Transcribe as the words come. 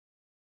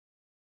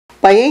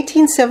By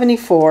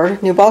 1874,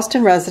 New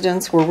Boston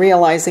residents were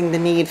realizing the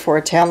need for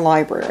a town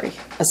library.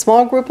 A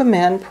small group of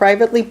men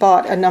privately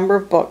bought a number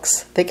of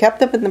books. They kept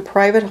them in the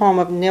private home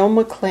of Nil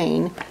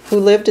McLean, who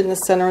lived in the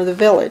center of the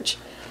village.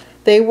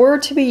 They were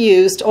to be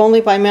used only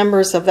by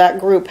members of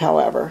that group,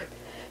 however.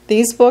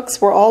 These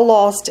books were all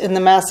lost in the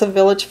massive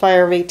village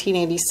fire of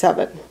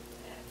 1887.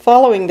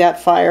 Following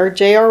that fire,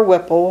 J.R.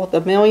 Whipple,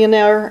 the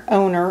millionaire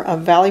owner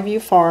of Valley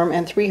View Farm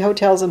and 3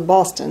 hotels in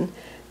Boston,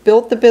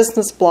 built the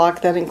business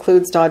block that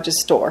includes Dodge's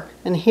store,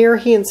 and here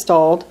he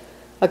installed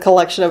a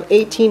collection of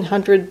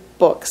 1,800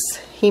 books.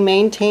 He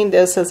maintained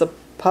this as a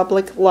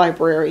public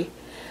library.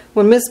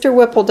 When Mr.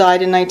 Whipple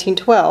died in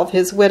 1912,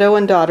 his widow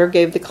and daughter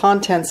gave the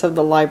contents of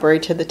the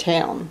library to the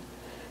town.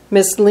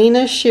 Miss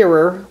Lena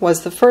Shearer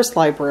was the first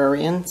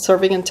librarian,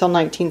 serving until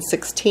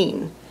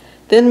 1916.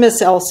 Then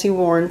Miss Elsie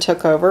Warren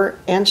took over,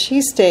 and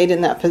she stayed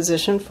in that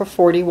position for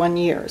 41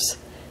 years.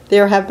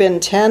 There have been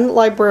 10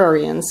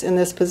 librarians in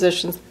this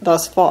position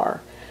thus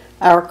far.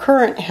 Our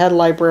current head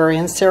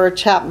librarian, Sarah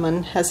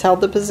Chapman, has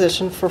held the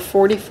position for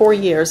 44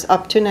 years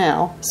up to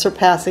now,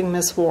 surpassing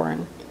Miss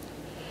Warren.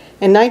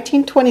 In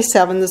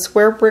 1927, the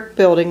square brick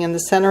building in the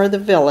center of the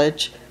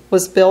village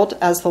was built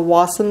as the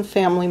Wasson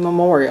Family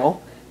Memorial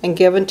and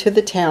given to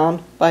the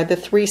town by the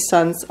 3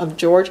 sons of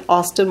George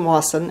Austin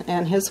Wasson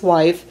and his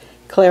wife,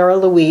 Clara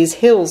Louise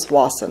Hills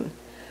Wasson.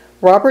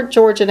 Robert,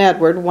 George, and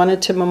Edward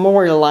wanted to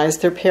memorialize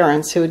their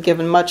parents who had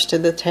given much to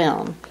the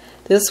town.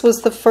 This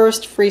was the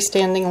first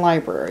freestanding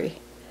library.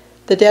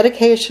 The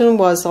dedication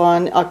was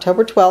on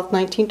October 12,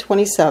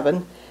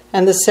 1927,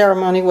 and the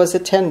ceremony was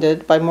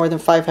attended by more than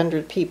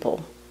 500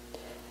 people.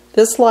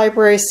 This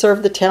library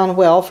served the town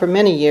well for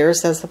many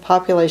years as the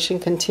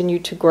population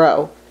continued to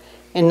grow.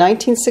 In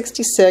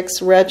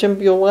 1966, Reg and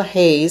Beulah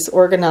Hayes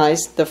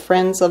organized the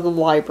Friends of the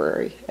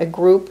Library, a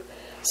group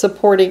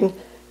supporting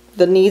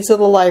the needs of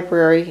the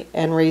library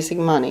and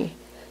raising money.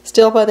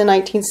 Still, by the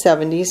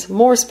 1970s,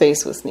 more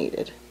space was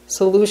needed.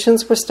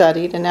 Solutions were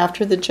studied, and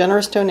after the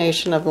generous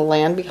donation of the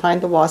land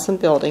behind the Wasson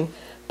building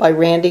by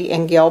Randy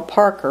and Gail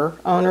Parker,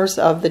 owners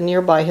of the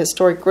nearby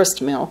historic grist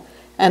mill,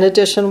 an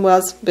addition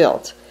was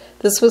built.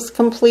 This was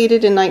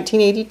completed in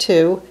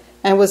 1982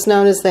 and was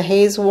known as the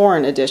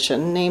Hayes-Warren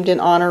Addition, named in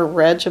honor of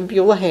Reg and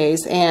Beulah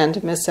Hayes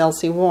and Miss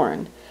Elsie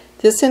Warren.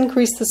 This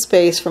increased the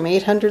space from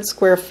 800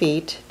 square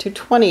feet to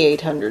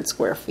 2,800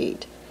 square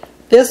feet.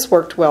 This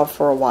worked well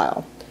for a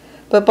while.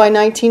 But by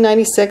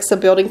 1996, a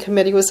building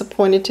committee was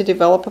appointed to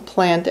develop a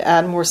plan to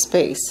add more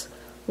space.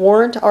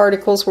 Warrant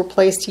articles were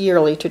placed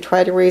yearly to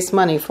try to raise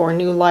money for a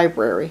new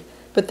library,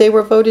 but they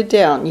were voted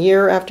down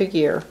year after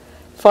year.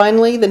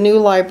 Finally, the new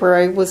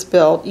library was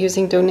built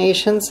using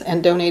donations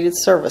and donated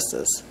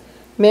services.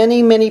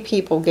 Many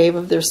people gave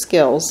of their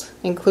skills,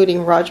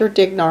 including Roger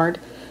Dignard,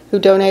 who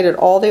donated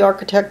all the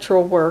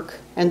architectural work,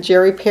 and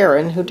Jerry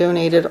Perrin, who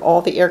donated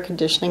all the air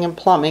conditioning and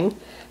plumbing,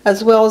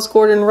 as well as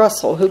Gordon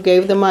Russell, who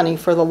gave the money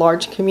for the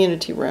large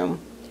community room.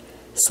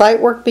 Site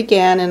work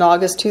began in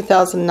August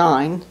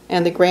 2009,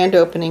 and the grand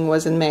opening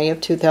was in May of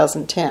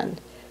 2010.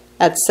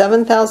 At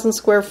 7,000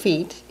 square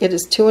feet, it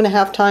is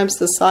 2.5 times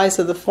the size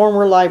of the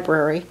former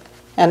library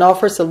and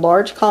offers a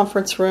large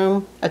conference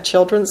room, a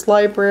children's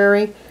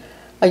library,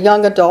 a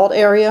young adult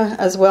area,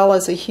 as well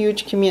as a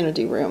huge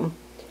community room.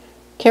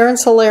 Karen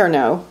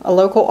Salerno, a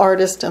local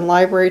artist and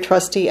library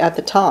trustee at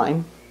the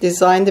time,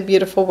 designed the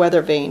beautiful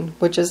weather vane,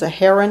 which is a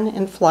heron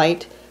in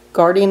flight,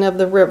 guardian of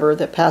the river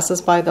that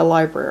passes by the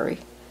library.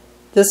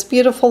 This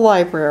beautiful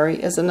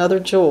library is another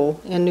jewel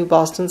in New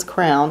Boston's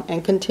crown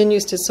and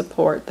continues to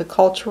support the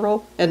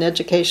cultural and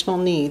educational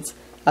needs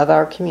of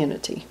our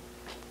community.